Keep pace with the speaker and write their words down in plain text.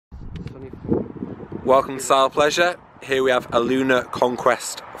Welcome to Style Pleasure. Here we have a Lunar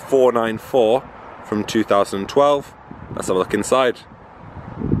Conquest 494 from 2012. Let's have a look inside.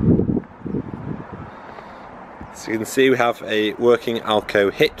 So you can see we have a working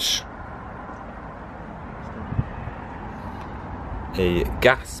Alco hitch, a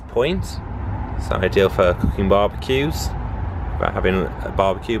gas point, so ideal for cooking barbecues, for having a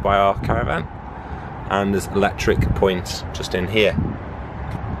barbecue by our caravan, and there's electric point just in here.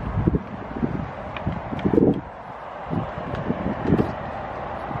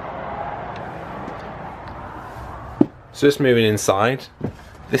 So just moving inside,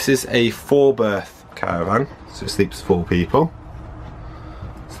 this is a 4-berth caravan, so it sleeps 4 people.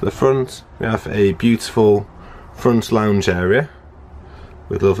 So the front, we have a beautiful front lounge area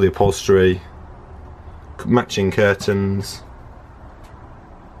with lovely upholstery, matching curtains,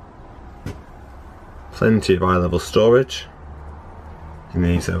 plenty of eye-level storage in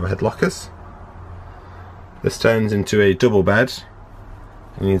these overhead lockers. This turns into a double bed,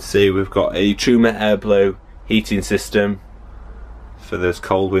 and you can see we've got a Truma air-blow heating system for those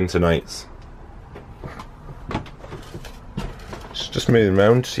cold winter nights. Just moving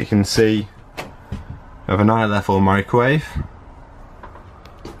around, so you can see we have an eye level microwave,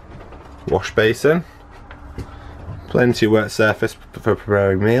 wash basin, plenty of wet surface for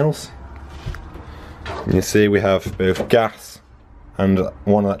preparing meals. And you see we have both gas and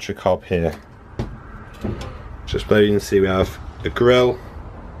one electric hob here. Just below you can see we have a grill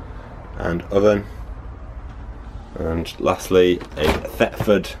and oven. And lastly, a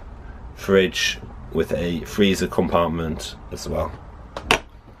Thetford fridge with a freezer compartment as well.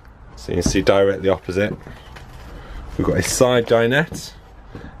 So you can see directly opposite, we've got a side dinette.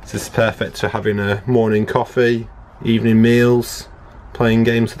 This is perfect for having a morning coffee, evening meals, playing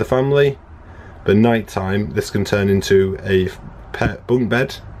games with the family. But night time, this can turn into a pet bunk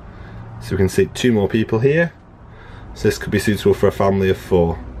bed. So we can seat 2 more people here. So this could be suitable for a family of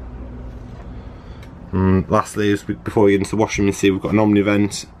 4. Lastly, before we get into the washroom, you see we've got an Omni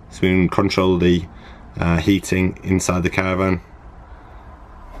vent, so we can control the heating inside the caravan.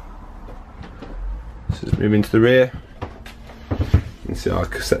 So just moving to the rear, you can see our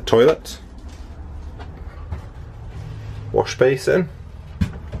cassette toilet, wash basin,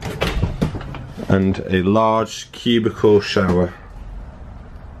 and a large cubicle shower.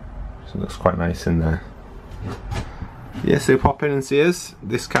 So it looks quite nice in there. Yeah, so pop in and see us.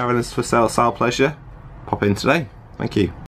 This caravan is for sale, Style Pleasure. Pop in today. Thank you.